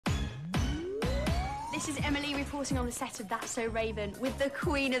this is Emily reporting on the set of That's So Raven with the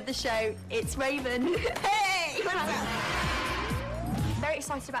queen of the show. It's Raven. Hey! Very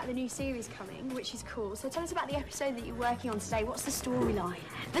excited about the new series coming, which is cool. So tell us about the episode that you're working on today. What's the storyline?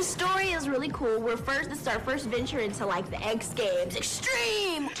 The story is really cool. This is our first venture into like the X Games.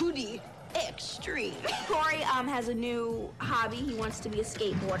 Extreme! 2D. Extreme. Cory has a new hobby. He wants to be a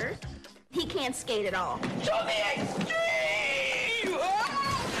skateboarder. He can't skate at all. To the extreme!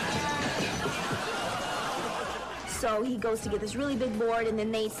 So he goes to get this really big board, and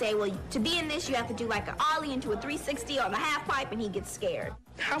then they say, well, to be in this, you have to do like an ollie into a 360 on the half pipe, and he gets scared.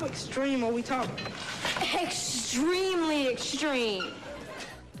 How extreme are we talking? Extremely extreme.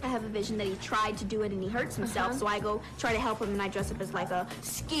 I have a vision that he tried to do it and he hurts himself, so I go try to help him, and I dress up as like a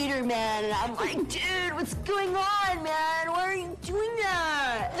skater man, and I'm like, dude, what's going on, man? Why are you doing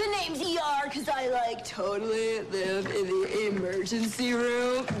that? The name's ER because I like totally live in the emergency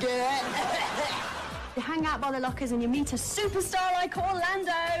room. You hang out by the lockers and you meet a superstar like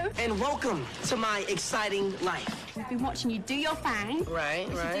Orlando. And welcome to my exciting life. We've been watching you do your thing. Right.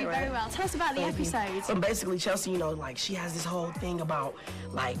 You do very well. Tell us about the episodes. So basically, Chelsea, you know, like, she has this whole thing about,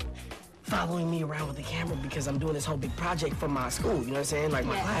 like, following me around with the camera because I'm doing this whole big project for my school, you know what I'm saying? Like,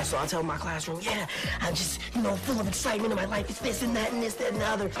 my class. So I tell my classroom, yeah, I'm just, you know, full of excitement in my life. It's this and that and this, that, and the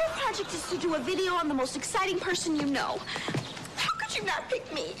other. Your project is to do a video on the most exciting person you know. How could you not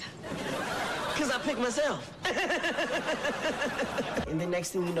pick me? Because I picked myself. And the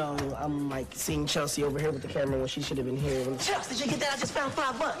next thing you know, I'm like seeing Chelsea over here with the camera when she should have been here. Chelsea, did you get that? I just found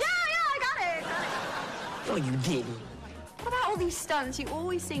 $5. Yeah, I got it. No, you didn't. What about all these stunts? You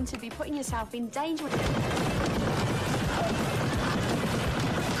always seem to be putting yourself in danger.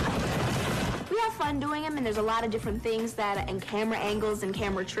 We have fun doing them, and there's a lot of different things and camera angles and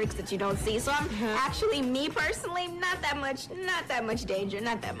camera tricks that you don't see. So I'm actually, me personally, not that much danger,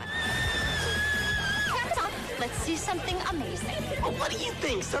 not that much. Let's see something amazing. Well, what do you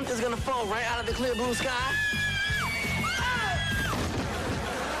think? Something's gonna fall right out of the clear blue sky?